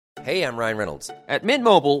Hey, I'm Ryan Reynolds. At Mint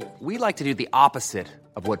Mobile, we like to do the opposite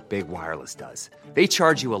of what Big Wireless does. They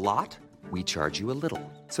charge you a lot, we charge you a little.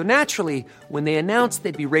 So naturally, when they announced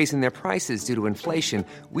they'd be raising their prices due to inflation,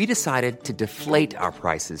 we decided to deflate our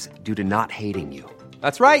prices due to not hating you.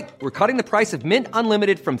 That's right. We're cutting the price of Mint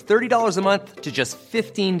Unlimited from $30 a month to just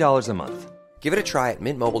 $15 a month. Give it a try at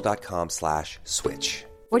mintmobile.com/switch.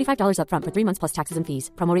 $45 up front for 3 months plus taxes and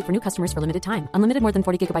fees. Promo rate for new customers for limited time. Unlimited more than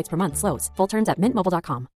 40 gigabytes per month. Slows full terms at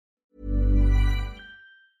mintmobile.com.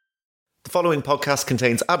 The following podcast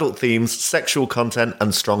contains adult themes, sexual content,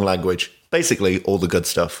 and strong language. Basically, all the good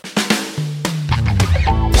stuff.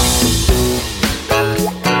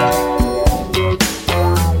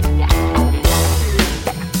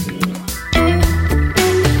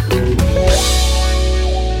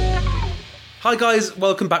 Hi guys,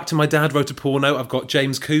 welcome back to My Dad Wrote a Porno. I've got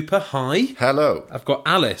James Cooper, hi. Hello. I've got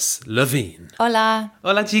Alice Levine. Hola.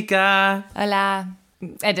 Hola chica. Hola.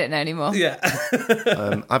 I don't know anymore. Yeah.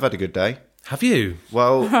 I've had a good day. Have you?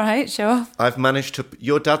 Well, All right, sure. I've managed to...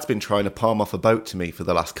 Your dad's been trying to palm off a boat to me for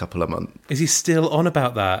the last couple of months. Is he still on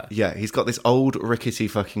about that? Yeah, he's got this old rickety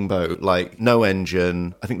fucking boat, like, no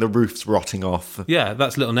engine. I think the roof's rotting off. Yeah,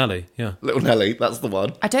 that's Little Nelly, yeah. Little Nelly, that's the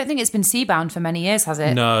one. I don't think it's been sea-bound for many years, has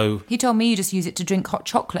it? No. He told me you just use it to drink hot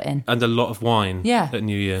chocolate in. And a lot of wine Yeah. at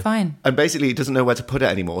New Year. Fine. And basically, he doesn't know where to put it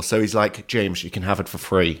anymore. So he's like, James, you can have it for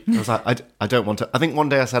free. I was like, I don't want to. I think one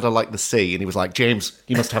day I said I like the sea, and he was like, James,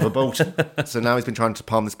 you must have a boat. So now he's been trying to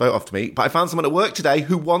palm this boat off to me. But I found someone at work today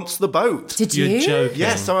who wants the boat. Did You're you? joking.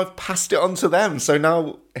 Yeah, so I've passed it on to them. So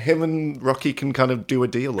now him and Rocky can kind of do a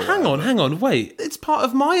deal. Hang on, wait. It's part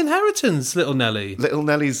of my inheritance, Little Nelly. Little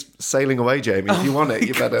Nelly's sailing away, Jamie. If you want it,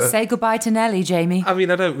 you better. Say goodbye to Nelly, Jamie. I mean,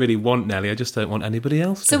 I don't really want Nelly, I just don't want anybody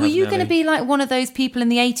else So to were have you going to Nelly. be like one of those people in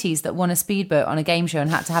the 80s that won a speedboat on a game show and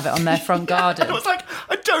had to have it on their front garden? I was like,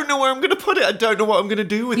 I don't know where I'm going to put it. I don't know what I'm going to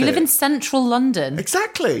do with it. You live in central London.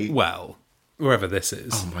 Exactly. Well, wherever this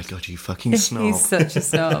is. Oh my God, you fucking snob. He's such a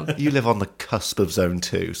snob. You live on the cusp of zone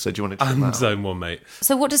 2, so do you want to I'm Zone 1, mate.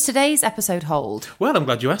 So what does today's episode hold? Well, I'm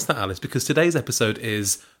glad you asked that, Alice, because today's episode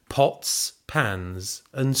is pots, pans,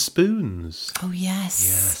 and spoons. Oh,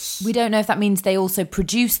 yes. We don't know if that means they also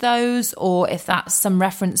produce those or if that's some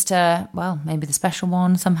reference to, well, maybe the special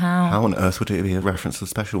one somehow. How on earth would it be a reference to the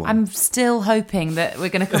special one? I'm still hoping that we're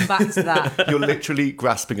going to come back to that. You're literally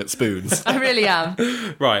grasping at spoons. I really am.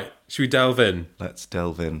 Right, should we delve in? Let's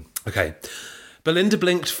delve in. Okay. Belinda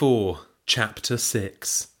Blinked 4, Chapter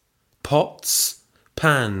 6. Pots,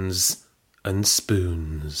 pans, and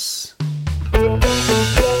spoons.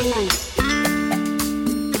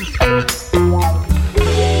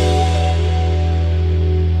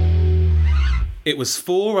 It was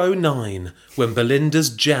 4:09 when Belinda's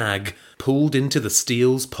Jag pulled into the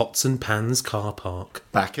Steele's Pots and Pans car park.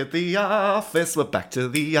 Back at the office, we're back to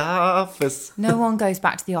the office. No one goes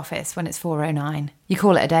back to the office when it's 4:09. You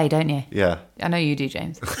call it a day, don't you? Yeah. I know you do,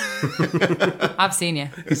 James. I've seen you.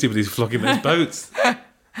 You see what he's flogging those boats.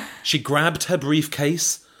 She grabbed her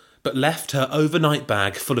briefcase, but left her overnight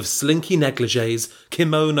bag full of slinky negligees,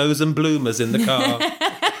 kimonos and bloomers in the car.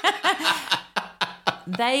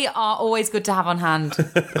 They are always good to have on hand.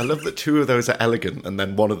 I love that two of those are elegant and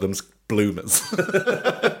then one of them's bloomers.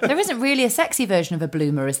 There isn't really a sexy version of a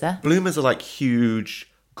bloomer, is there? Bloomers are like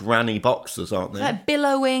huge granny boxers, aren't they? Like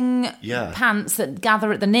billowing Yeah. pants that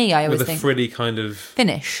gather at the knee, I always With a think. frilly kind of...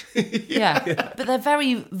 Finish. Yeah. But they're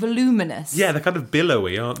very voluminous. Yeah, they're kind of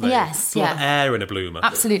billowy, aren't they? Yes, It's a lot of yeah. air in a bloomer.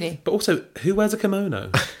 Absolutely. But also, who wears a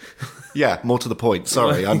kimono? Yeah, more to the point.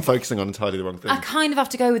 Sorry, I'm focusing on entirely the wrong thing. I kind of have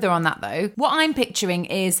to go with her on that, though. What I'm picturing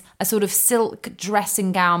is a sort of silk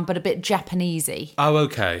dressing gown, but a bit Japanesey, Oh,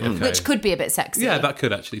 okay. which could be a bit sexy. Yeah, that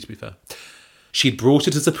could actually, to be fair. She'd brought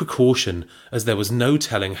it as a precaution, as there was no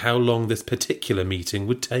telling how long this particular meeting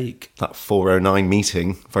would take. That 4:09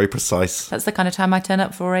 meeting, very precise. That's the kind of time I turn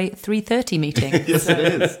up for a 3:30 meeting. Yes,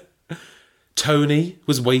 it is. Tony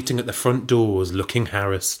was waiting at the front doors, looking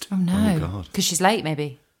harassed. Oh, no. God. Because she's late,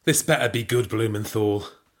 maybe. This better be good, Blumenthal.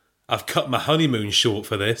 I've cut my honeymoon short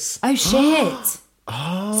for this. Oh, shit.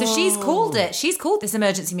 So she's called it. She's called this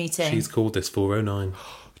emergency meeting. She's called this 409.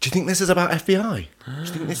 Do you think this is about FBI? Do you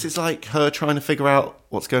think this is like her trying to figure out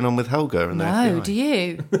what's going on with Helga and the FBI? No, do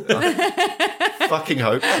you? Fucking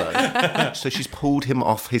hope so. So she's pulled him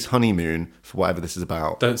off his honeymoon for whatever this is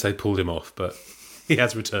about. Don't say pulled him off, but he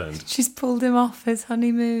has returned. She's pulled him off his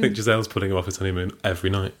honeymoon. I think Giselle's pulling him off his honeymoon every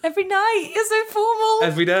night. Every night. You're so formal.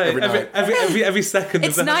 Every day. Every night. Every second.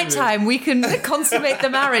 It's of the honeymoon. nighttime. We can consummate the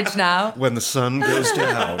marriage now. When the sun goes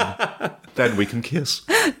down, then we can kiss.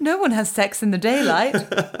 No one has sex in the daylight.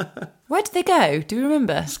 Where did they go? Do you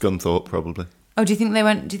remember? Scunthorpe, probably. Oh, do you think they were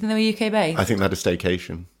UK based? I think they had a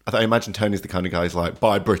staycation. I imagine Tony's the kind of guy who's like,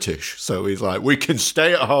 buy British. So he's like, we can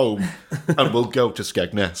stay at home and we'll go to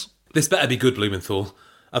Skegness. This better be good, Blumenthal.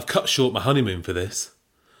 I've cut short my honeymoon for this.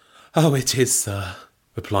 Oh, it is, sir,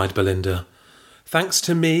 replied Belinda. Thanks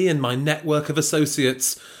to me and my network of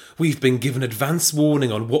associates, we've been given advance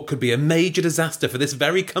warning on what could be a major disaster for this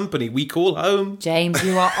very company we call home. James,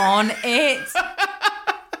 you are on it.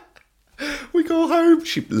 We call home.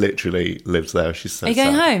 She literally lives there. She's so Are you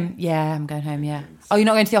going sad. home? Yeah, I'm going home, yeah. Oh, you're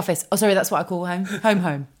not going to the office? Oh, sorry, that's what I call home.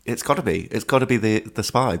 Home. It's got to be. It's got to be the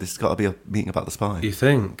spy. This has got to be a meeting about the spy. You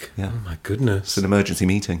think? Yeah. Oh, my goodness. It's an emergency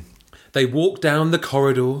meeting. They walked down the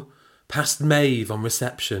corridor, past Maeve on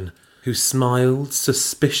reception, who smiled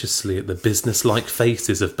suspiciously at the business-like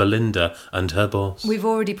faces of Belinda and her boss. We've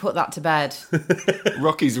already put that to bed.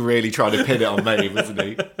 Rocky's really trying to pin it on Maeve, isn't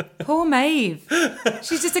he? Poor Maeve.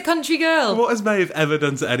 She's just a country girl. What has Maeve ever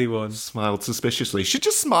done to anyone? Smiled suspiciously. She's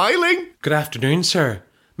just smiling. Good afternoon, sir.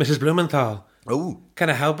 Mrs. Blumenthal. Oh, Can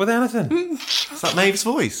I help with anything? is that Maeve's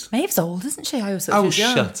voice? Maeve's old, isn't she? I always thought she was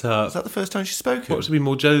young. Shut up. Is that the first time she's spoken? What should be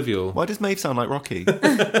more jovial? Why does Maeve sound like Rocky?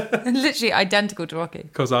 Literally identical to Rocky.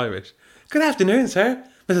 Because Irish. Good afternoon, sir.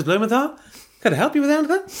 Mrs. Blumenthal. Can I help you with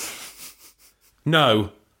anything?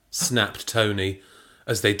 No, snapped Tony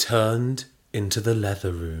as they turned into the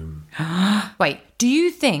leather room. Wait, do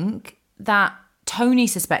you think that Tony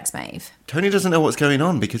suspects Maeve? Tony doesn't know what's going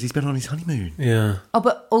on because he's been on his honeymoon. Yeah. Oh,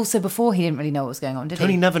 but also before he didn't really know what was going on, did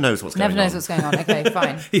Tony he? never knows what's going on. Never knows what's going on. Okay,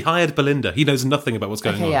 fine. He hired Belinda. He knows nothing about what's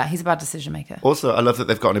going Okay, on. yeah, he's a bad decision maker. Also, I love that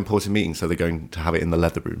they've got an important meeting, so they're going to have it in the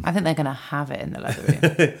leather room. I think they're going to have it in the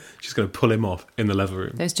leather room. She's going to pull him off in the leather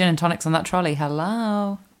room. Those gin and tonics on that trolley,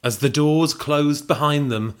 hello. As the doors closed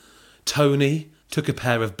behind them, Tony took a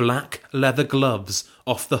pair of black leather gloves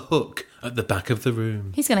off the hook at the back of the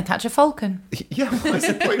room. He's going to catch a falcon. Yeah, why is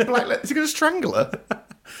he putting black leather? Is he going to strangle her?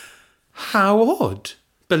 How odd.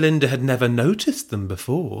 Belinda had never noticed them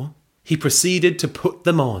before. He proceeded to put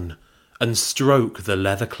them on and stroke the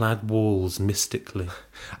leather-clad walls mystically.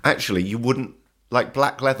 Actually, you wouldn't... Like,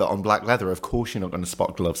 black leather on black leather, of course you're not going to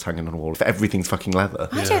spot gloves hanging on a wall if everything's fucking leather.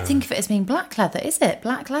 I don't think of it as being black leather, is it?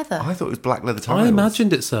 Black leather. I thought it was black leather tiles. I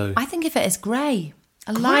imagined it so. I think of it as grey.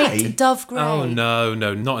 A Grey? light dove grey. Oh, no,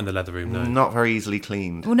 not in the leather room, no. Not very easily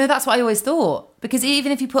cleaned. Well, no, that's what I always thought. Because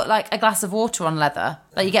even if you put, like, a glass of water on leather,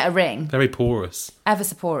 like, you get a ring, Very porous. ever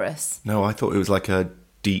so porous. No, I thought it was like a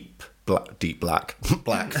deep black.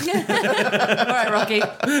 Black. All right, Rocky.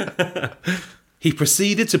 He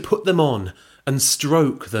proceeded to put them on and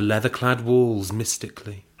stroke the leather-clad walls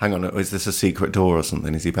mystically. Hang on, is this a secret door or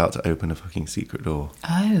something? Is he about to open a fucking secret door?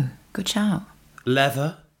 Oh, good shout.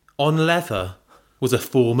 Leather on leather was a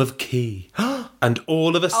form of key. And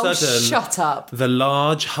all of a Oh, sudden, shut up. the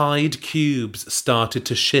large hide cubes started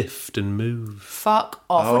to shift and move. Fuck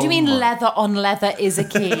off. What do you mean my- leather on leather is a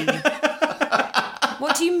key?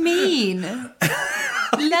 What do you mean?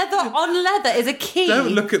 Leather on leather is a key. Don't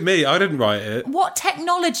look at me, I didn't write it. What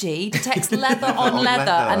technology detects leather on on leather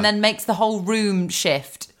leather. and then makes the whole room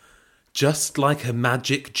shift? Just like a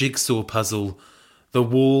magic jigsaw puzzle, the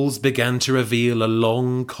walls began to reveal a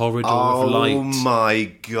long corridor of light. Oh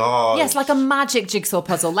my god. Yes, like a magic jigsaw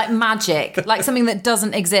puzzle, like magic, like something that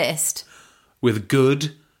doesn't exist. With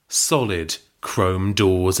good, solid chrome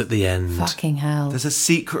doors at the end. Fucking hell. There's a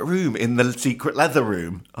secret room in the secret leather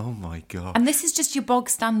room. Oh my god. And this is just your bog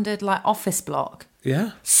standard, like, office block.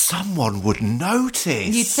 Yeah. Someone would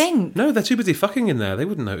notice. You'd think. No, they're too busy fucking in there. They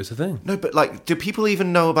wouldn't notice a thing. No, but like, do people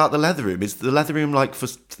even know about the leather room? Is the leather room like for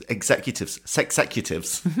executives?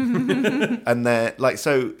 And they're like,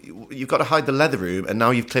 so you've got to hide the leather room, and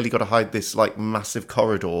now you've clearly got to hide this like massive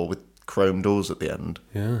corridor with chrome doors at the end.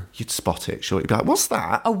 Yeah. You'd spot it, sure. You'd be like, what's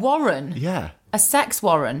that? A warren. Yeah. A sex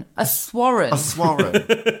warren. A swarren. A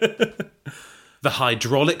swarren. The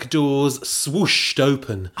hydraulic doors swooshed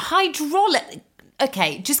open. Hydraulic.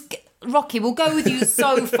 Okay, Rocky, we'll go with you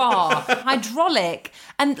so far. Hydraulic.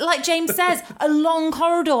 And like James says, a long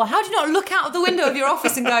corridor. How do you not look out of the window of your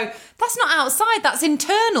office and go, that's not outside, that's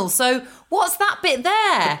internal. So what's that bit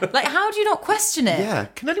there? Like, how do you not question it? Yeah.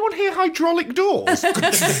 Can anyone hear hydraulic doors? It's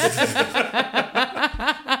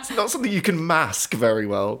not something you can mask very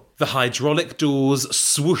well. The hydraulic doors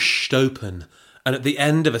swooshed open, and at the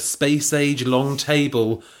end of a space-age long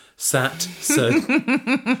table sat Sir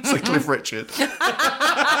It's like Cliff Richard.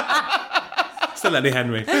 Lenny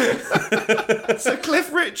Henry. So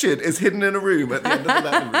Cliff Richard is hidden in a room at the end of the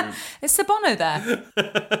leather room. Is Sir Bono there?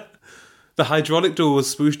 The hydraulic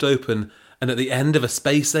doors swooshed open, and at the end of a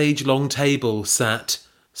space-age long table sat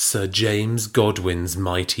Sir James Godwin's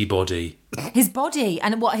mighty body. His body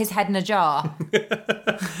and what, his head in a jar?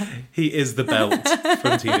 He is the belt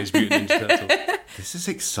from Teenage Mutant Ninja Turtles. This is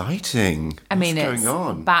exciting. I mean, What's it's going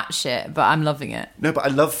on? batshit, but I'm loving it. No, but I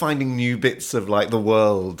love finding new bits of like the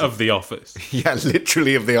world. Of The Office. Yeah,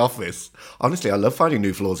 literally of The Office. Honestly, I love finding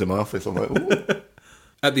new flaws in my office. I'm like, ooh.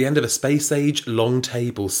 At the end of a space-age long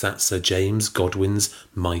table sat Sir James Godwin's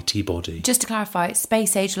mighty body. Just to clarify,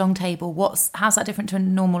 space age long table, how's that different to a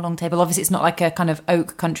normal long table? Obviously, it's not like a kind of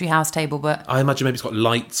oak country house table, but... I imagine maybe it's got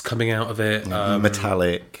lights coming out of it.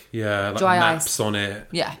 Metallic. Yeah, like Dry maps ice. on it.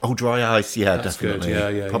 Yeah. Oh, dry ice. Yeah, That's definitely.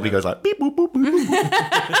 good. Yeah, Probably yeah. goes like beep, boop, boop,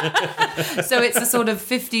 boop. So it's a sort of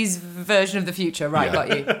 50s version of the future. Right, got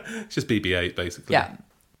you. It's just BB-8, basically. Yeah.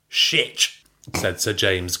 Shit, said Sir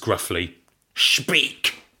James gruffly.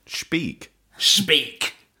 Speak. Speak.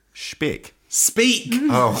 Speak. Spick. Speak.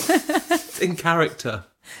 Oh, In character.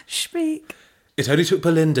 Speak. It only took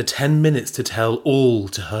Belinda 10 minutes to tell all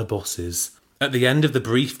to her bosses. At the end of the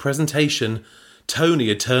brief presentation, Tony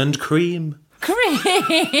had turned cream. Cream.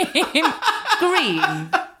 Green.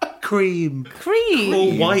 Cream. Cream.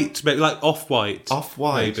 Or white, maybe like off-white.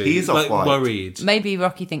 Off-white. Maybe. He is like off-white. Worried. Maybe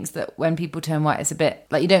Rocky thinks that when people turn white, it's a bit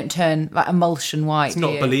like you don't turn like emulsion white. It's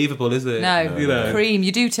not believable, is it? No, You know. cream.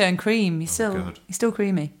 You do turn cream. You're God. still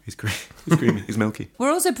creamy. he's creamy. He's milky.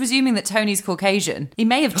 We're also presuming that Tony's Caucasian. He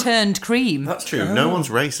may have turned cream. That's true. No one's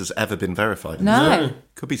race has ever been verified. No.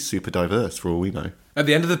 Could be super diverse for all we know. At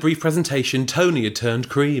the end of the brief presentation, Tony had turned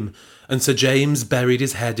cream, and Sir James buried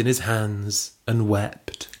his head in his hands and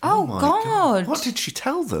wept. Oh, My God. What did she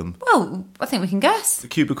tell them? Well, I think we can guess. The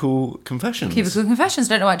cubicle confessions. Cubicle confessions.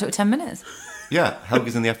 Don't know why it took 10 minutes. Yeah,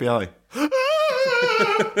 Helga's in the FBI.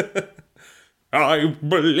 I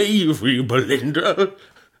believe you, Belinda,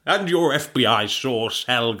 and your FBI source,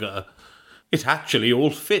 Helga. It actually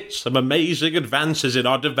all fits. Some amazing advances in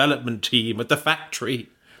our development team at the factory.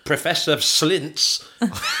 Professor Slints.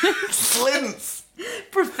 Slints!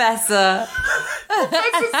 Professor.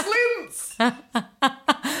 Slints!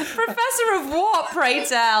 Professor of what, pray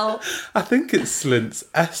tell? I think it's Slints.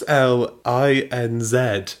 S-L-I-N-Z.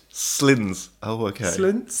 Slins. Oh, okay.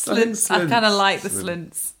 Slints? Slints. I kind of like the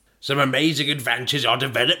slints. Some amazing advances our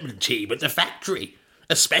development team at the factory,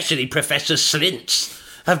 especially Professor Slints,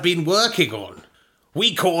 have been working on.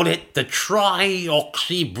 We call it the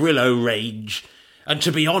Trioxybrillo range, and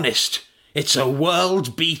to be honest, it's a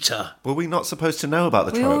world beater. Were we not supposed to know about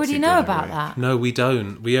the We already know trioxybrillo about range? that. No, we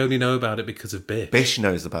don't. We only know about it because of Bish. Bish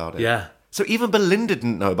knows about it. Yeah. So even Belinda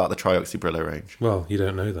didn't know about the trioxybrillo range. Well, you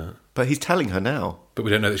don't know that. But he's telling her now. But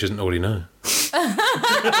we don't know that she doesn't already know.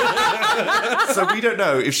 So we don't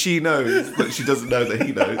know if she knows that she doesn't know that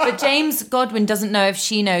he knows. But James Godwin doesn't know if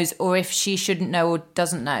she knows or if she shouldn't know or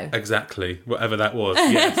doesn't know. Exactly. Whatever that was.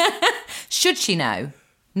 Yes. Should she know?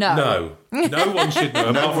 No. No. No one should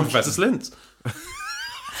know apart from Professor Slints.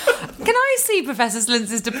 Can I see Professor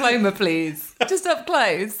Slints' diploma, please? Just up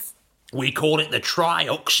close. We call it the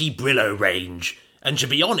Trioxybrillo range, and to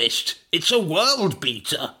be honest, it's a world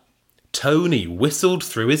beater. Tony whistled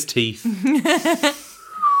through his teeth.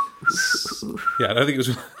 Yeah, I don't think it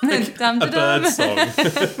was Dum, a bird song.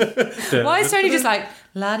 Why is Tony just like,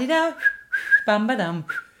 la-di-da, bam-ba-dum?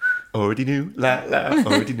 Already knew. La, la.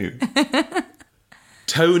 Already knew.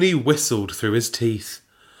 Tony whistled through his teeth.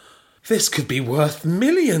 This could be worth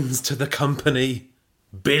millions to the company.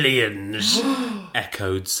 Billions.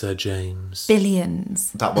 Echoed Sir James.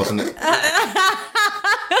 Billions. That wasn't it.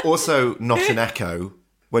 Also, not an echo.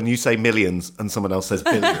 When you say millions and someone else says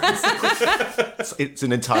billions, it's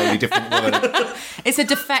an entirely different word. It's a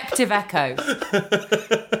defective echo.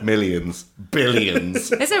 Millions.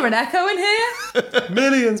 Billions. Is there an echo in here?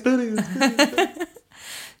 Millions.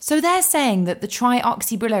 So they're saying that the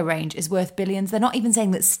Trioxybrillo range is worth billions. They're not even saying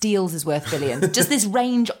that Steele's is worth billions. Just this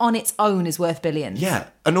range on its own is worth billions. Yeah,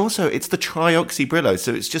 and also it's the trioxybrillo,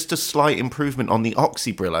 so it's just a slight improvement on the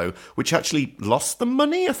oxybrillo, which actually lost them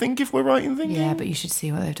money, I think, if we're right in thinking. Yeah, but you should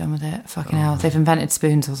see what they've done with it. Fucking hell. They've invented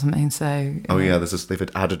spoons or something, so... Oh yeah, they've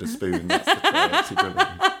added a spoon. That's the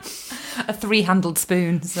trioxybrillo. A three-handled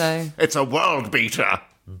spoon, so... It's a world beater.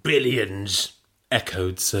 Billions.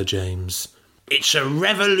 Echoed Sir James. It's a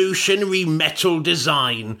revolutionary metal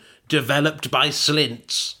design developed by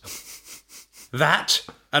Slints. That,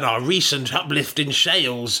 and our recent uplift in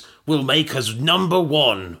sales, will make us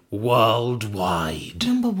 #1 worldwide.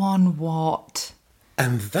 Number one, what?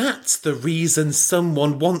 And that's the reason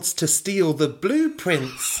someone wants to steal the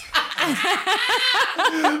blueprints.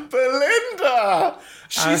 Belinda!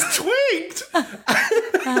 She's twigged!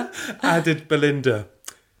 Added Belinda.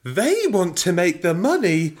 They want to make the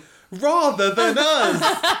money rather than us.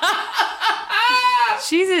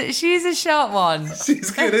 She's a sharp one.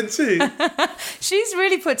 She's good, isn't she? She's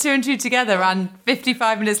really put 2 and 2 together, and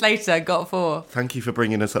 55 minutes later got 4. Thank you for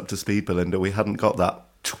bringing us up to speed, Belinda. We hadn't got that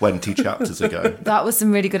 20 chapters ago. That was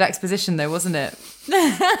some really good exposition, though, wasn't it?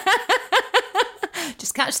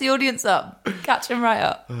 Just catch the audience up. Catch them right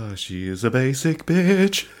up. Oh, she is a basic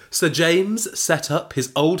bitch. Sir James set up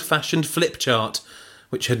his old-fashioned flip chart,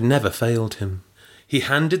 which had never failed him. He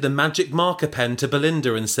handed the magic marker pen to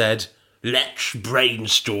Belinda and said, Let's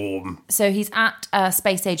brainstorm. So he's at a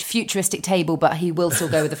space age futuristic table, but he will still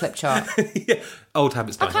go with the flip chart. yeah, old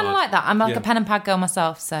habits die I kind of hard. like that. I'm like Yeah. a pen and pad girl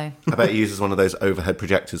myself, so. I bet he uses one of those overhead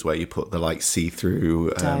projectors where you put the like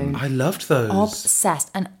see-through. Don't. I loved those.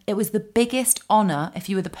 Obsessed. And it was the biggest honour if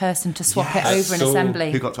you were the person to swap it Yes. over in So-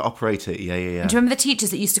 assembly. Who got to operate it? Yeah. Do you remember the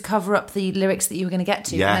teachers that used to cover up the lyrics that you were going to get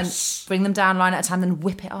to? And Yes. then bring them down line at a time, then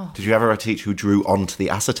whip it off. Did you ever have a teacher who drew onto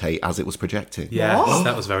the acetate as it was projecting? Yes,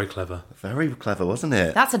 that was very clever. Very clever, wasn't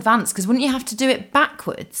it? That's advanced, because wouldn't you have to do it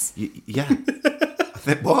backwards? Yeah.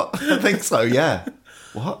 I think so, yeah.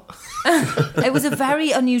 What? It was a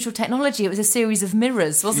very unusual technology. It was a series of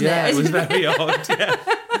mirrors, wasn't Yeah, it? it was very odd. Yeah.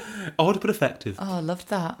 Odd but effective. Oh, I loved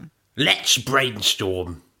that. Let's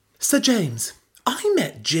brainstorm. Sir James, I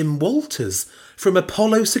met Jim Walters from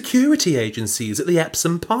Apollo Security Agencies at the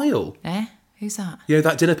Epsom Pile. Eh? Who's that? You know,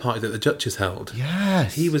 that dinner party that the Duchess held?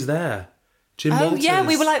 Yes. He was there. Jim Oh, Walters. yeah,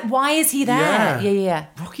 we were like, why is he there? Yeah.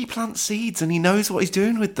 Rocky plants seeds and he knows what he's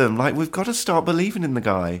doing with them. Like, we've got to start believing in the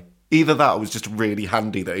guy. Either that or it was just really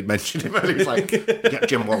handy that he'd mentioned him and he was like, yeah,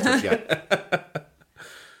 Jim Walters, yeah.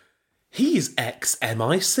 He's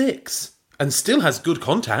ex-MI6 and still has good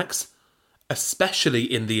contacts, especially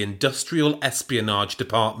in the industrial espionage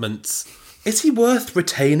departments. Is he worth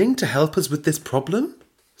retaining to help us with this problem?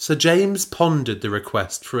 Sir James pondered the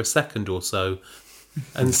request for a second or so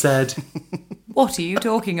and said, What are you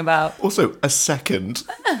talking about? Also, a second.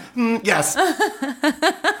 Yes.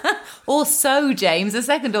 Or so, James, a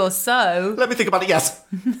second or so. Let me think about it, yes.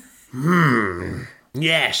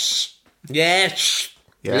 Yes. Yes.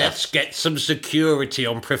 Yeah. Let's get some security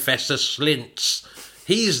on Professor Slintz.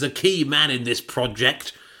 He's the key man in this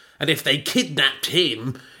project, and if they kidnapped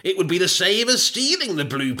him, it would be the same as stealing the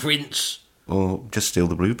blueprints. Or just steal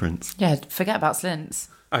the blueprints. Yeah, forget about Slints.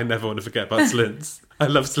 I never want to forget about Slintz. I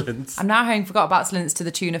love Slintz. I'm now hearing Forgot About Slints to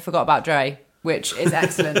the tune of Forgot About Dre, which is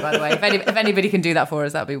excellent, by the way. If anybody can do that for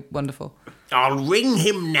us, that'd be wonderful. I'll ring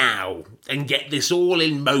him now and get this all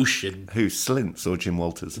in motion. Who, Slintz or Jim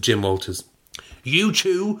Walters? Jim Walters. You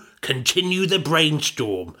two continue the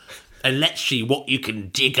brainstorm, and let's see what you can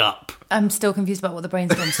dig up. I'm still confused about what the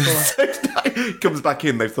brainstorm's for. Comes back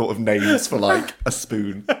in, they've thought of names for like a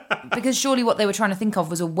spoon. Because surely what they were trying to think of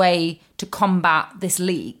was a way to combat this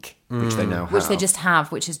leak, Which they now have. which they just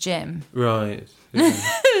have, which is Jim. Right.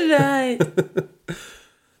 Right.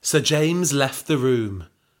 Sir James left the room.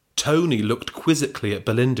 Tony looked quizzically at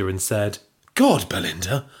Belinda and said, God,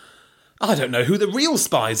 Belinda, I don't know who the real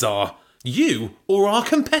spies are. You or our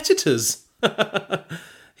competitors.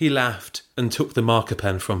 He laughed and took the marker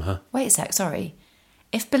pen from her. Wait a sec, sorry.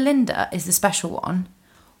 If Belinda is the special one,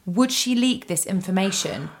 would she leak this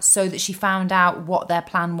information so that she found out what their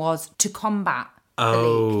plan was to combat the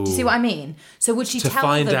leak? Do you see what I mean? So would she To tell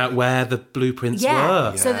find them... out where the blueprints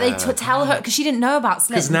Yeah, were. so that they tell her, because she didn't know about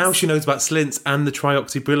Slints. Because now she knows about Slintz and the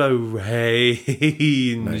trioxybrillo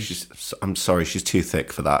range. No, I'm sorry, she's too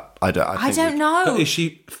thick for that. I don't know. But is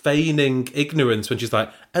she feigning ignorance when she's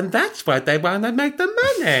like, and that's why they want to make the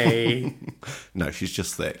money? No, she's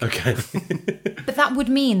just thick. Okay. But that would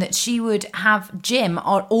mean that she would have Jim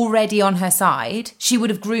already on her side. She would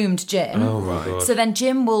have groomed Jim. Oh, my God. So then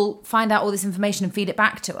Jim will find out all this information and feed it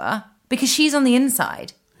back to her because she's on the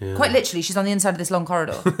inside. Yeah. Quite literally, she's on the inside of this long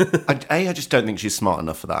corridor. I just don't think she's smart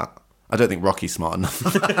enough for that. I don't think Rocky's smart enough for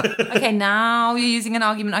that. Okay, now you're using an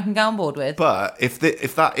argument I can go on board with. But if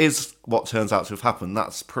that is what turns out to have happened,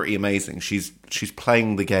 that's pretty amazing. She's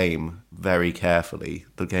playing the game very carefully,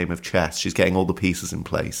 the game of chess. She's getting all the pieces in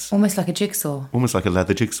place. Almost like a jigsaw. Almost like a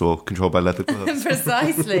leather jigsaw controlled by leather gloves.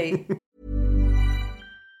 Precisely.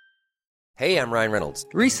 Hey, I'm Ryan Reynolds.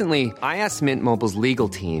 Recently, I asked Mint Mobile's legal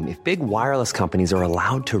team if big wireless companies are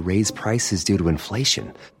allowed to raise prices due to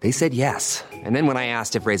inflation. They said yes. And then when I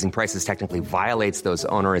asked if raising prices technically violates those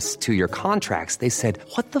onerous 2-year contracts, they said,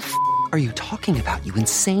 what the f*** are you talking about, you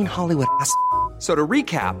insane Hollywood ass f- So to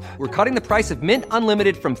recap, we're cutting the price of Mint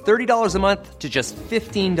Unlimited from $30 a month to just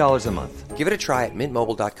 $15 a month. Give it a try at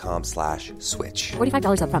mintmobile.com/switch.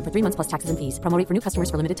 $45 up front for 3 months plus taxes and fees. Promo rate for new customers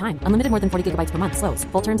for limited time. Unlimited more than 40 gigabytes per month. Slows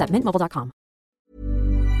full terms at mintmobile.com.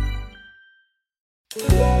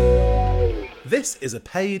 This is a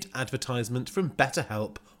paid advertisement from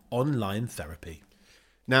BetterHelp Online Therapy.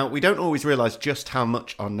 Now, we don't always realise just how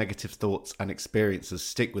much our negative thoughts and experiences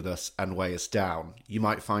stick with us and weigh us down. You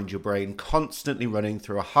might find your brain constantly running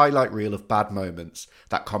through a highlight reel of bad moments.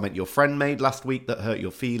 That comment your friend made last week that hurt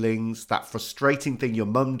your feelings, that frustrating thing your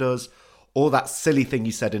mum does, or that silly thing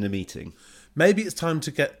you said in a meeting. Maybe it's time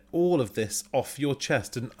to get all of this off your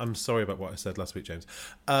chest. And I'm sorry about what I said last week, James.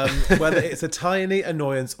 Whether it's a tiny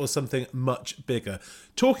annoyance or something much bigger,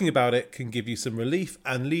 talking about it can give you some relief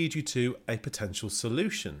and lead you to a potential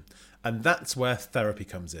solution. And that's where therapy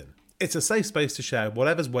comes in. It's a safe space to share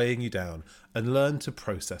whatever's weighing you down and learn to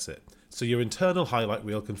process it, so your internal highlight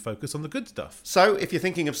reel can focus on the good stuff. So, if you're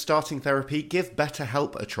thinking of starting therapy, give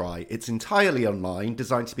BetterHelp a try. It's entirely online,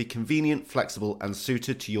 designed to be convenient, flexible, and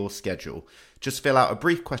suited to your schedule. Just fill out a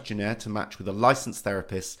brief questionnaire to match with a licensed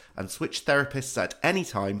therapist and switch therapists at any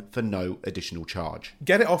time for no additional charge.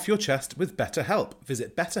 Get it off your chest with BetterHelp.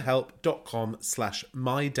 Visit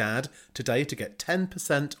betterhelp.com/mydad today to get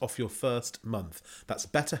 10% off your first month. That's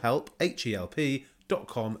BetterHelp,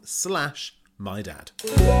 HELP.com/mydad.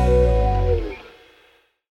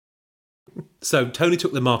 So Tony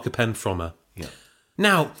took the marker pen from her. Yeah.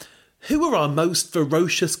 Now, who are our most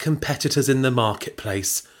ferocious competitors in the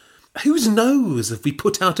marketplace? Whose nose have we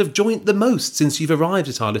put out of joint the most since you've arrived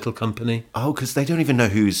at our little company? Oh, because they don't even know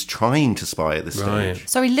who's trying to spy at this Right. stage.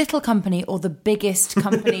 Sorry, little company or the biggest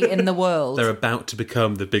company in the world? They're about to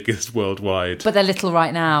become the biggest worldwide. But they're little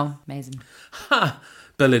right now. Amazing. Ha!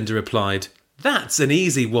 Belinda replied. That's an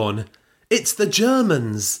easy one. It's the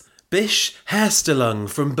Germans. Bisch Herstellung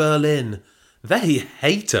from Berlin. They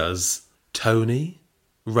hate us. Tony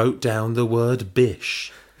wrote down the word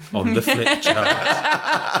Bisch on the flip chart.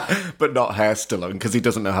 But not Herstellung, because he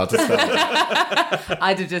doesn't know how to spell it.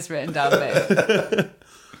 I'd have just written down bit.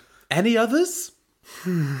 Any others?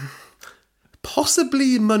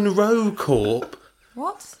 Possibly Monroe Corp.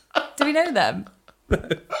 What? Do we know them?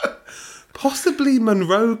 Possibly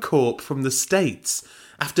Monroe Corp from the States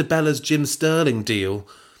after Bella's Jim Sterling deal.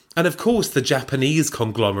 And of course the Japanese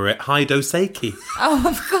conglomerate Haido Seiki. Oh,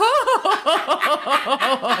 of course.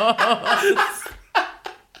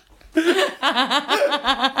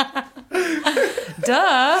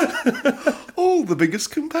 Duh. All the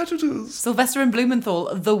biggest competitors. Sylvester and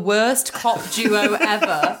Blumenthal, the worst cop duo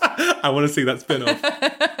ever. I want to see that spin-off.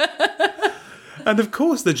 And of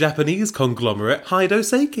course the Japanese conglomerate Haido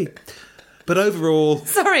Seiki. But overall...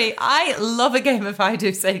 Sorry, I love a game of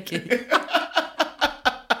Haido Seiki.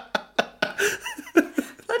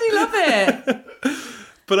 Bloody love it.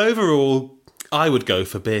 But overall, I would go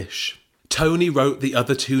for Bisch. Tony wrote the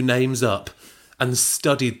other two names up and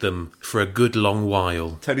studied them for a good long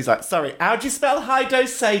while. Tony's like, sorry, how do you spell Haido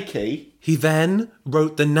Seiki? He then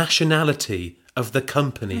wrote the nationality of the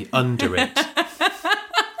company under it.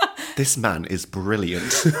 This man is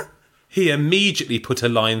brilliant. He immediately put a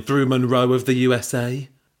line through Monroe of the USA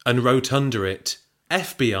and wrote under it,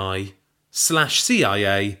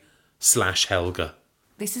 FBI/CIA/Helga.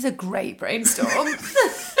 This is a great brainstorm.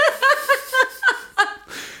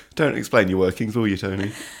 Don't explain your workings, will you,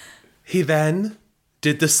 Tony? He then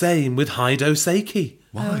did the same with Haido Seiki.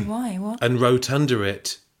 Oh, why? What? And wrote under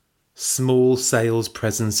it, small sales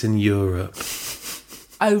presence in Europe.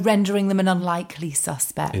 Oh, rendering them an unlikely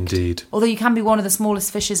suspect. Indeed. Although you can be one of the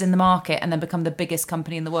smallest fishes in the market and then become the biggest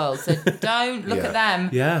company in the world. So don't look at them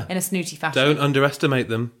in a snooty fashion. Don't underestimate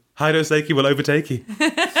them. Haido Seiki will overtake you.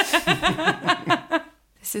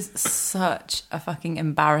 This is such a fucking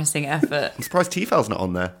embarrassing effort. I'm surprised Tefal's not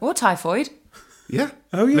on there. Or typhoid. Yeah.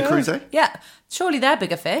 Oh, yeah. Le Creuset. Yeah, surely they're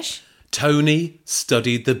bigger fish. Tony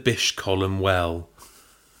studied the Bisch column well,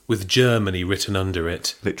 with Germany written under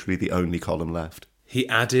it. Literally the only column left. He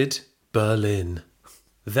added Berlin,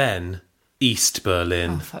 then East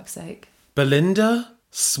Berlin. Oh, fuck's sake. Belinda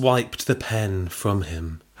swiped the pen from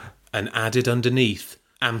him and added underneath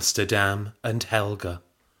Amsterdam and Helga.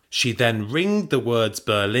 She then ringed the words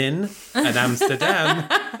Berlin and Amsterdam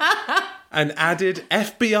and added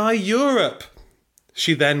FBI Europe.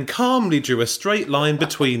 She then calmly drew a straight line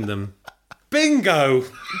between them. Bingo!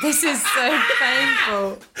 This is so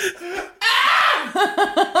painful.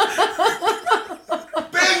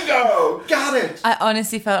 Bingo! Got it! I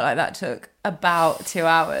honestly felt like that took about 2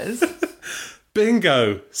 hours.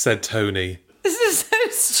 Bingo, said Tony. This is so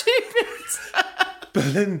stupid.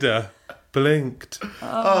 Belinda blinked.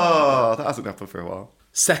 Oh, that hasn't happened for a while.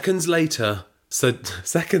 Seconds later, Sir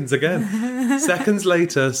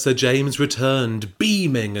James returned,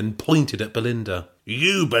 beaming and pointed at Belinda.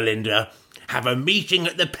 You, Belinda, have a meeting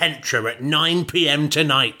at the Pentra at 9 p.m.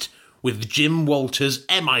 tonight with Jim Walters'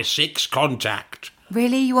 MI6 contact.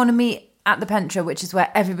 Really? You want to meet at the Pentra, which is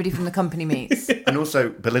where everybody from the company meets. And also,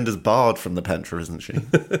 Belinda's barred from the Pentra, isn't she?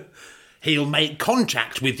 He'll make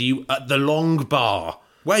contact with you at the Long Bar,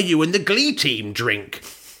 where you and the Glee team drink.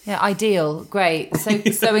 Yeah, ideal. Great.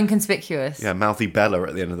 So inconspicuous. Yeah, mouthy Bella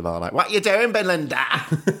at the end of the bar, like, what you doing, Belinda?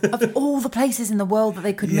 Of all the places in the world that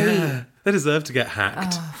they could meet. They deserve to get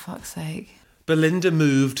hacked. Oh, fuck's sake. Belinda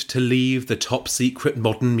moved to leave the top-secret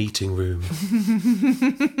modern meeting room.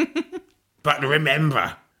 But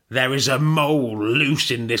remember, there is a mole loose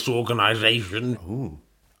in this organisation.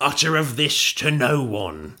 Utter of this to no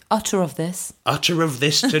one. Utter of this. Utter of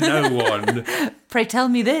this to no one. Pray tell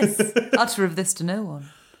me this. Utter of this to no one.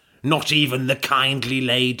 Not even the kindly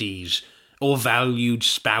ladies or valued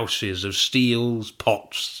spouses of steels,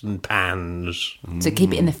 pots and pans. So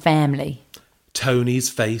keep it in the family. Tony's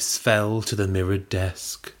face fell to the mirrored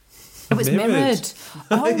desk. Oh, it's mirrored.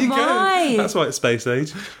 Oh, There you my. go. That's why it's Space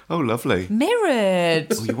Age. Oh, lovely. Mirrored.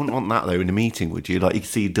 Oh, you wouldn't want that, though, in a meeting, would you? Like, you could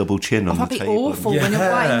see double chin on That'd the be table. awful when you're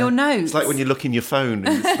writing your notes. It's like when you look in your phone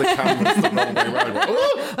and the camera's the wrong way around. Like,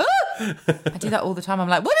 oh! I do that all the time. I'm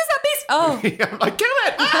like, what is that beast? Oh. I'm like, kill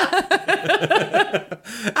it!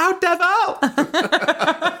 Out, devil!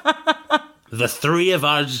 The three of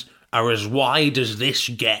us are as wide as this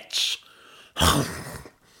gets.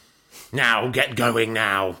 Now, get going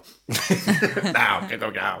now. Now, get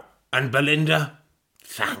going now. And Belinda,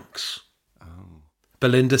 thanks.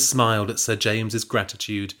 Belinda smiled at Sir James's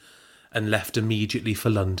gratitude and left immediately for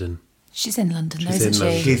London. She's in London, She's isn't in she?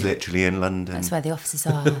 London. She's literally in London. That's where the offices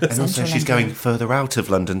are. And also, she's going further out of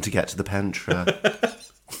London to get to the Pentra.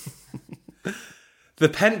 The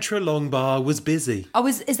Pentra Long Bar was busy. Oh,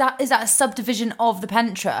 is that a subdivision of the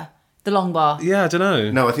Pentra? The Long Bar? Yeah, I don't know.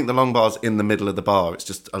 No, I think the long bar's in the middle of the bar. It's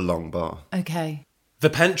just a long bar. Okay. The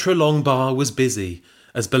Pentra Long Bar was busy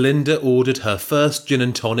as Belinda ordered her first gin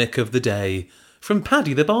and tonic of the day from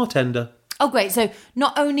Paddy the bartender. Oh, great. So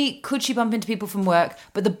not only could she bump into people from work,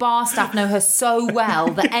 but the bar staff know her so well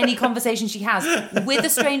that any conversation she has with a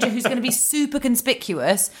stranger who's going to be super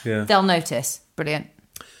conspicuous, they'll notice. Brilliant.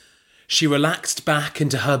 She relaxed back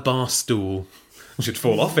into her bar stool. She'd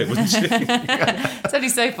fall off it, wouldn't she? It's only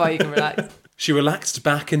so far you can relax. She relaxed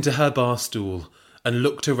back into her bar stool and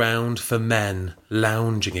looked around for men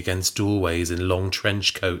lounging against doorways in long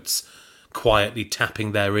trench coats, quietly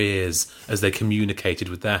tapping their ears as they communicated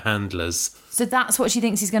with their handlers. So that's what she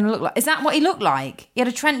thinks he's going to look like. Is that what he looked like? He had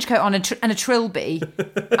a trench coat on and a trilby,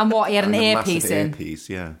 and what, he had an And a earpiece massive in. Earpiece,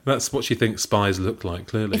 yeah. That's what she thinks spies look like,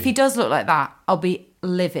 clearly. If he does look like that, I'll be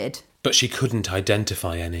livid. But she couldn't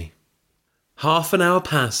identify any. Half an hour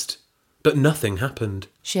passed, but nothing happened.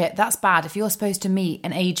 Shit, that's bad if you're supposed to meet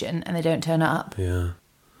an agent and they don't turn up. Yeah.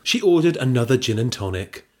 She ordered another gin and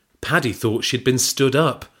tonic. Paddy thought she'd been stood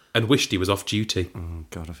up and wished he was off duty. Oh,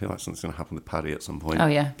 God, I feel like something's going to happen with Paddy at some point. Oh,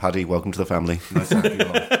 yeah. Paddy, welcome to the family. Nice to have you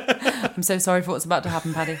on. I'm so sorry for what's about to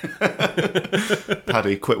happen, Paddy.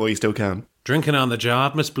 Paddy, quit while you still can. Drinking on the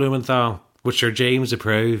job, Miss Blumenthal. Would Sir James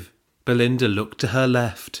approve? Belinda looked to her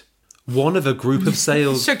left. One of a group of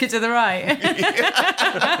sales... Shook it to the right.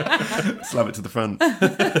 Slam it to the front.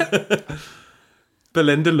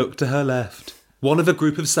 Belinda looked to her left. One of a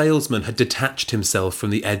group of salesmen had detached himself from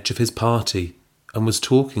the edge of his party and was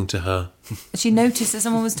talking to her. She noticed that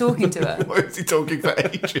someone was talking to her. Why is he talking for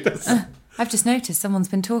ages? I've just noticed someone's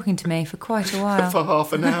been talking to me for quite a while. For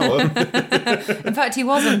half an hour. In fact, he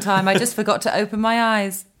was on time. I just forgot to open my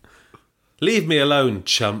eyes. Leave me alone,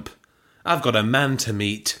 chump. I've got a man to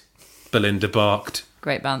meet, Belinda barked.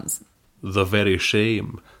 Great bounce. The very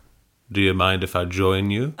same. Do you mind if I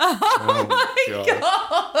join you? Oh my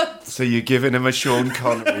God. So you're giving him a Sean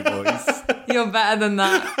Connery voice. You're better than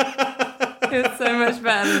that. You're so much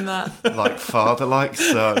better than that. Like father, like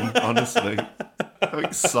son, honestly. How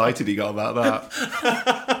excited he got about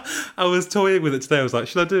that. I was toying with it today. I was like,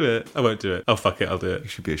 should I do it? I won't do it. Oh, fuck it, I'll do You it.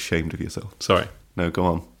 should be ashamed of yourself. Sorry. No, go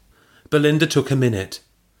on. Belinda took a minute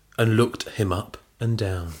and looked him up and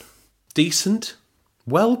down. Decent,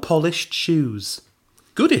 well-polished shoes.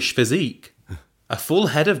 Goodish physique. A full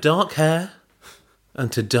head of dark hair.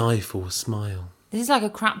 And to die for a smile. This is like a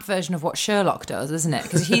crap version of what Sherlock does, isn't it?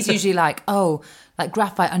 Because he's usually like, oh, like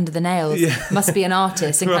graphite under the nails, must be an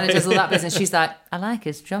artist, and kind of does all that business. She's like, I like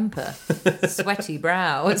his jumper, sweaty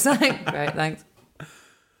brow. It's like, great, thanks.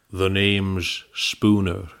 The name's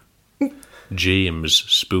Spooner. James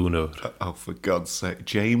Spooner. Oh, for God's sake.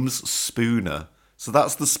 James Spooner. So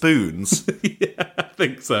that's the Spoons. Yeah, I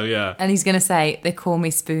think so, yeah. And he's going to say, they call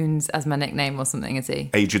me Spoons as my nickname or something, is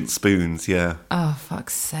he? Agent Spoons, yeah. Oh,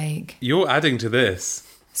 fuck's sake. You're adding to this.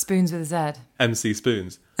 Spoons with a Z. MC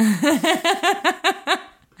Spoons. From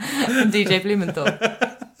DJ Blumenthal.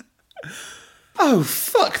 Oh,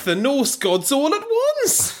 fuck the Norse gods all at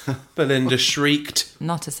once! Belinda shrieked.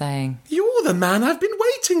 Not a saying. You're the man I've been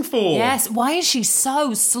waiting for! Yes, why is she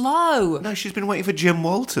so slow? No, she's been waiting for Jim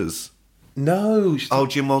Walters. No. Oh,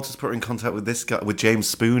 Jim Walters put her in contact with this guy, with James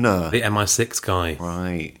Spooner. The MI6 guy.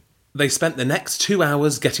 Right. They spent the next 2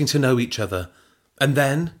 hours getting to know each other. And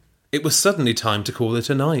then it was suddenly time to call it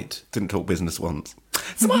a night. Didn't talk business once.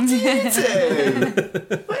 So what do you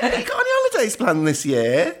do? Where have you got any holidays planned this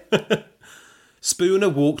year? Spooner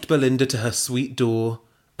walked Belinda to her sweet door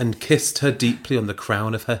and kissed her deeply on the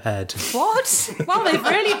crown of her head. What? Well, they've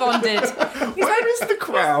really bonded. Where is the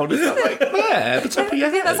crown? Is that like there, at the top of your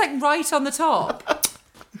I think head? that's like right on the top,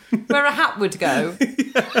 where a hat would go.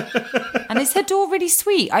 And is her door really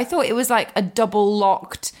sweet? I thought it was like a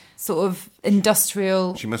double-locked sort of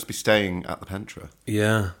industrial... She must be staying at the Pentra.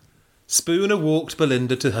 Yeah. Spooner walked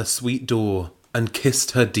Belinda to her sweet door and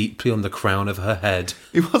kissed her deeply on the crown of her head.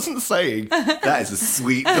 He wasn't saying, that is a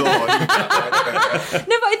sweet door. No, but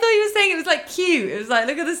I thought he was saying it was like cute. It was like,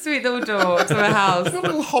 look at the sweet little door to a house. A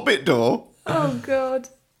little hobbit door. Oh, God.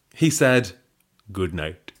 He said, "Good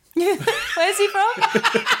night." Where's he from?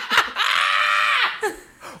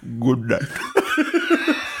 Good night.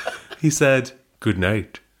 He said, "Good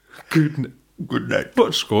night." Good night.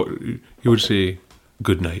 But Scott, he would say,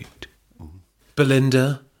 "Good night."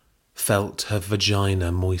 Belinda felt her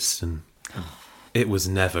vagina moisten. It was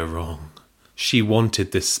never wrong. She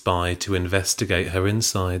wanted this spy to investigate her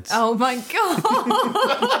insides. Oh, my God.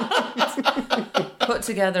 Put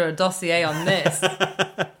together a dossier on this.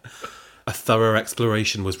 A thorough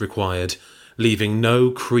exploration was required, leaving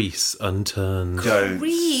no crease unturned. Don't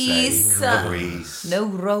Crease. say crease. No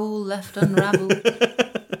roll left unravelled.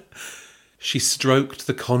 She stroked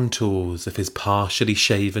the contours of his partially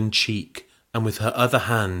shaven cheek and with her other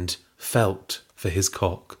hand felt for his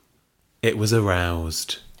cock. It was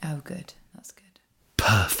aroused. Oh, good. That's good.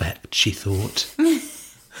 Perfect, she thought.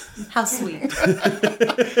 How sweet.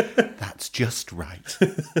 That's just right.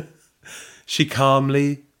 She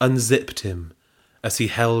calmly unzipped him as he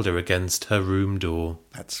held her against her room door.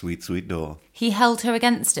 That sweet, sweet door. He held her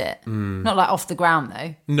against it. Not like off the ground,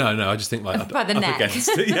 though. No, I just think like By the up neck. against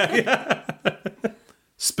it. Yeah.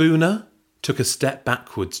 Spooner took a step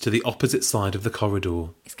backwards to the opposite side of the corridor.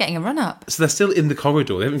 He's getting a run up. So they're still in the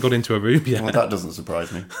corridor. They haven't got into a room yet. Well, that doesn't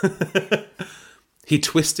surprise me. He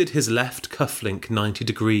twisted his left cufflink 90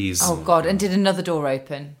 degrees Oh, God. And did another door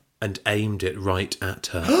open? and aimed it right at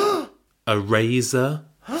her. A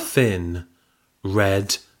razor-thin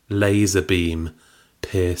red laser beam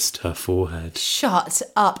pierced her forehead. Shut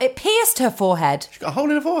up. It pierced her forehead. She's got a hole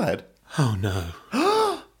in her forehead. Oh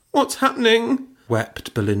no. What's happening?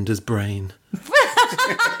 Wept Belinda's brain.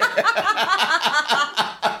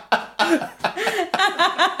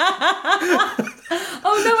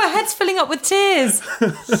 Oh, no, her head's filling up with tears.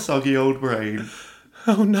 Soggy old brain.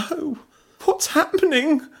 Oh no. What's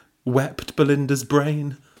happening? Wept Belinda's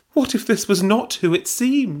brain. What if this was not who it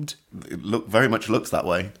seemed? It very much looks that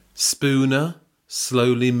way. Spooner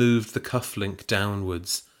slowly moved the cufflink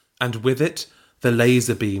downwards, and with it, the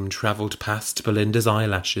laser beam travelled past Belinda's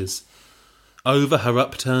eyelashes, over her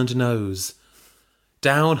upturned nose,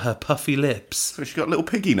 down her puffy lips. So she's got a little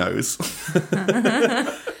piggy nose.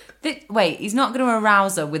 Wait, he's not going to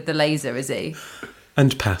arouse her with the laser, is he?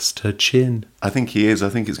 And past her chin. I think he is. I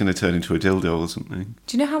think it's going to turn into a dildo or something.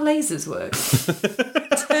 Do you know how lasers work?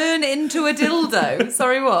 Turn into a dildo.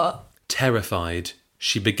 Sorry, what? Terrified,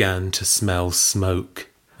 she began to smell smoke,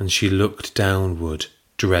 and she looked downward,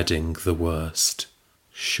 dreading the worst.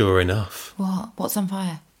 Sure enough, What? What's on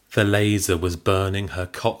fire? the laser was burning her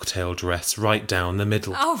cocktail dress right down the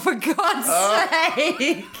middle. Oh, for God's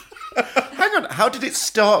sake! Hang on. How did it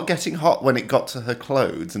start getting hot when it got to her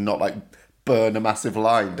clothes and not like burn a massive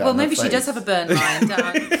line down Well, her maybe she face? does have a burn line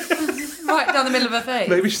down, right down the middle of her face.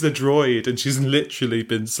 Maybe she's a droid and she's literally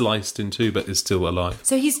been sliced in two but is still alive.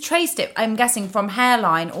 So he's traced it, I'm guessing, from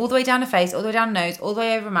hairline all the way down her face, all the way down her nose, all the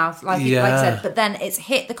way over her mouth, like I Yeah. said. But then it's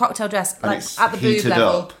hit the cocktail dress like it's at the boob heated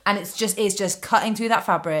level, up. and it's just cutting through that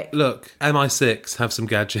fabric. Look, MI6 have some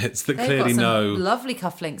gadgets that They've clearly got some know. lovely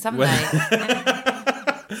cufflinks, haven't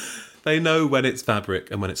they? They know when it's fabric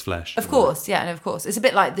and when it's flesh. Of course, yeah, and of course. It's a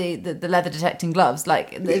bit like the leather detecting gloves.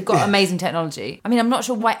 Like, they've got amazing technology. I mean, I'm not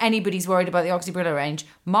sure why anybody's worried about the Oxy Brillo range.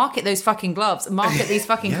 Market those fucking gloves. Market these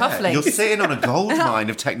fucking Yeah, cufflinks. you're sitting on a gold mine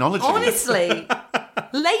of technology. Honestly.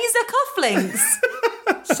 Laser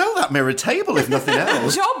cufflinks. Sell that mirror table if nothing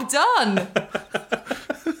else. Job done.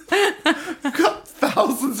 Got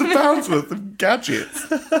thousands of pounds worth of gadgets.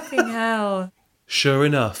 Fucking hell. Sure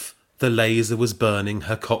enough, the laser was burning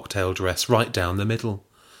her cocktail dress right down the middle.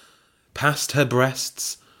 Past her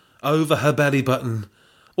breasts, over her belly button,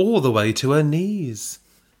 all the way to her knees.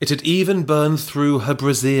 It had even burned through her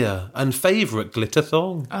brassiere and favourite glitter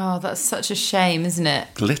thong. Oh, that's such a shame, isn't it?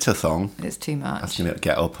 Glitter thong. It's too much. That's going to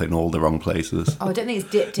get up in all the wrong places. Oh, I don't think it's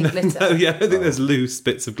dipped in glitter. Oh, yeah, I think there's loose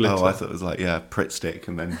bits of glitter. Oh, I thought it was like, Pritt stick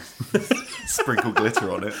and then sprinkle glitter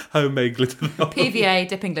on it. Homemade glitter thong. PVA,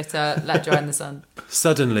 dipping glitter, let dry in the sun.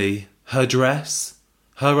 Suddenly, her dress,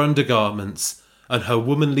 her undergarments, and her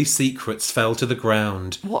womanly secrets fell to the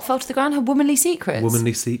ground. What fell to the ground? Her womanly secrets?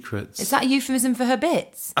 Womanly secrets. Is that a euphemism for her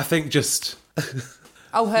bits? I think just...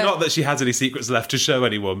 Oh, her... Not that she has any secrets left to show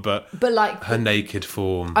anyone, but like... her naked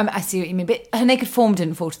form. I see what you mean, but her naked form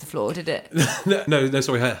didn't fall to the floor, did it? No,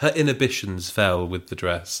 sorry. Her inhibitions fell with the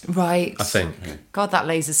dress. Right. I think. God, that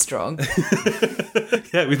laser's strong.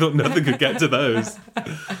 Yeah, we thought nothing could get to those.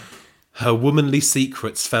 Her womanly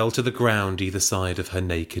secrets fell to the ground either side of her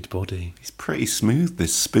naked body. He's pretty smooth,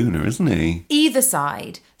 this Spooner, isn't he? Either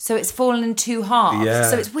side, so it's fallen in two halves. Yeah.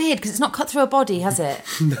 So it's weird, because it's not cut through her body, has it?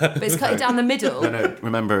 No. But it's cut down the middle. No,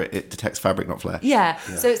 remember, it detects fabric, not flesh. Yeah.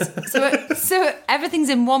 So everything's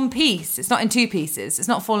in one piece. It's not in two pieces. It's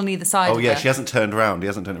not fallen either side. Oh, yeah, her. she hasn't turned around. He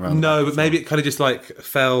hasn't turned around. No, but maybe it kind of just like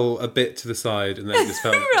fell a bit to the side and then it just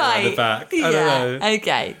fell around the back. I don't know.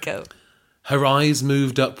 Okay, cool. Her eyes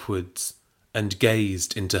moved upwards and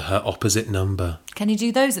gazed into her opposite number. Can you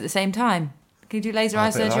do those at the same time? Can you do laser eye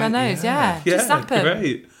surgery on those? Yeah. Just zap 'em.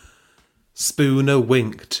 Great. Spooner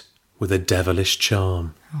winked with a devilish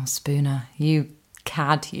charm. Oh, Spooner, you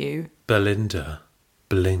cad, you. Belinda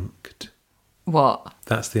blinked. What?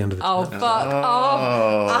 That's the end of the Oh, chapter. fuck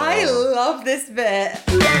off. I love this bit.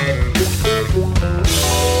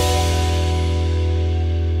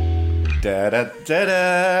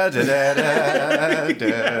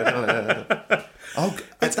 Oh,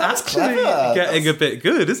 It's that's actually clever. getting a bit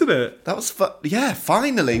good, isn't it? That was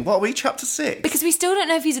finally. What are we, chapter 6? Because we still don't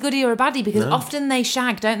know if he's a goodie or a baddie, because often they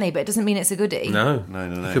shag, don't they? But it doesn't mean it's a goodie. No.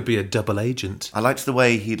 No. It could be a double agent. I liked the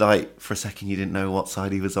way he, for a second, you didn't know what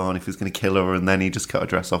side he was on, if he was going to kill her, and then he just cut her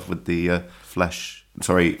dress off with the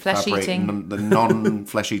fabric, Flesh-eating. the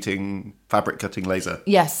non-flesh-eating fabric-cutting laser.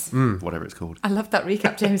 Yes. Whatever it's called. I love that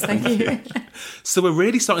recap, James. Thank you. So we're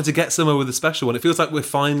really starting to get somewhere with the special one. It feels like we're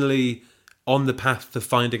finally on the path to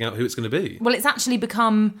finding out who it's going to be. Well, it's actually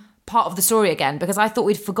become part of the story again, because I thought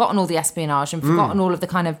we'd forgotten all the espionage and forgotten all of the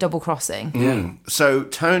kind of double crossing. Yeah. So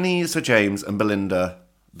Tony, Sir James, and Belinda,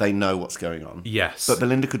 they know what's going on. Yes. But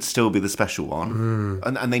Belinda could still be the special one.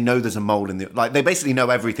 And they know there's a mole in the... they basically know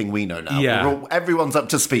everything we know now. Yeah. Everyone's up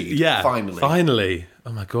to speed. Yeah. Finally.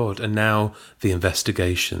 Oh my God. And now the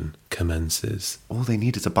investigation commences. All they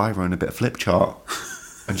need is a biro and a bit of flip chart.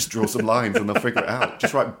 And just draw some lines and they'll figure it out.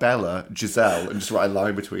 Just write Bella, Giselle, and just write a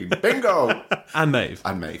line between. Bingo! And Maeve.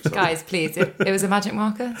 And Maeve. Sorry. Guys, please. It was a magic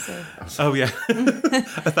marker, so... Oh, yeah.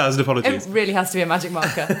 1,000 apologies. It really has to be a magic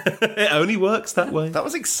marker. It only works that way. That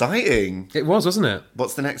was exciting. It was, wasn't it?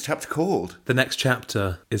 What's the next chapter called? The next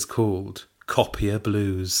chapter is called Copier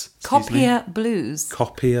Blues. Copier Blues.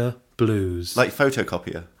 Copier Blues. Like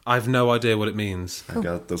photocopier. I've no idea what it means. I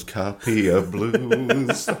got those copier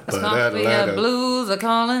blues. Copier Blues are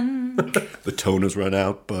calling. The toners run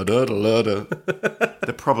out. Ba-da-da-da-da.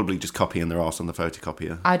 They're probably just copying their arse on the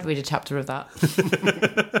photocopier. I'd read a chapter of that.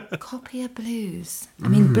 Copier Blues. I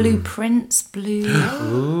mean, blueprints, blue...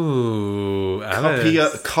 Ooh,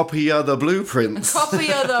 Alice. Copier the blueprints.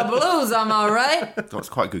 Copier the blues, am I right? That's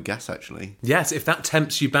quite a good guess, actually. Yes, if that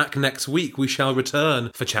tempts you back next week, we shall return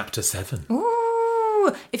for chapter 7. Ooh.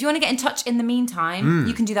 If you want to get in touch in the meantime,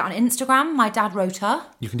 you can do that on Instagram. My dad wrote her.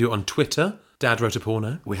 You can do it on Twitter. Dad wrote a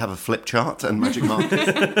porno. We have a flip chart and magic markers.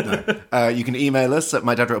 No. You can email us at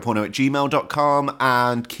mydadwroteaporno@gmail.com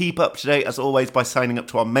and keep up to date, as always, by signing up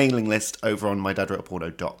to our mailing list over on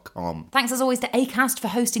mydadwroteaporno.com. Thanks, as always, to Acast for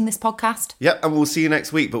hosting this podcast. Yep, and we'll see you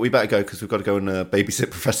next week, but we better go because we've got to go and babysit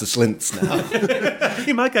Professor Slintz now.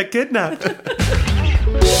 He might get kidnapped.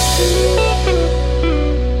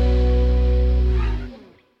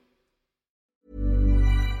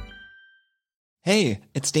 Hey,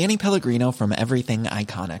 it's Danny Pellegrino from Everything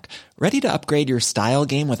Iconic. Ready to upgrade your style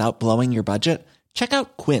game without blowing your budget? Check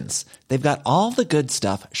out Quince. They've got all the good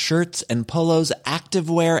stuff, shirts and polos,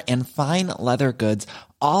 activewear, and fine leather goods,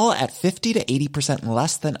 all at 50 to 80%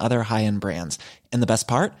 less than other high-end brands. And the best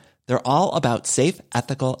part? They're all about safe,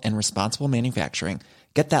 ethical, and responsible manufacturing.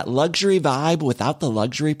 Get that luxury vibe without the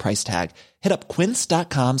luxury price tag. Hit up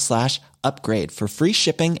quince.com/upgrade for free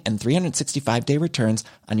shipping and 365-day returns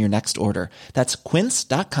on your next order. That's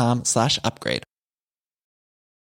quince.com/upgrade.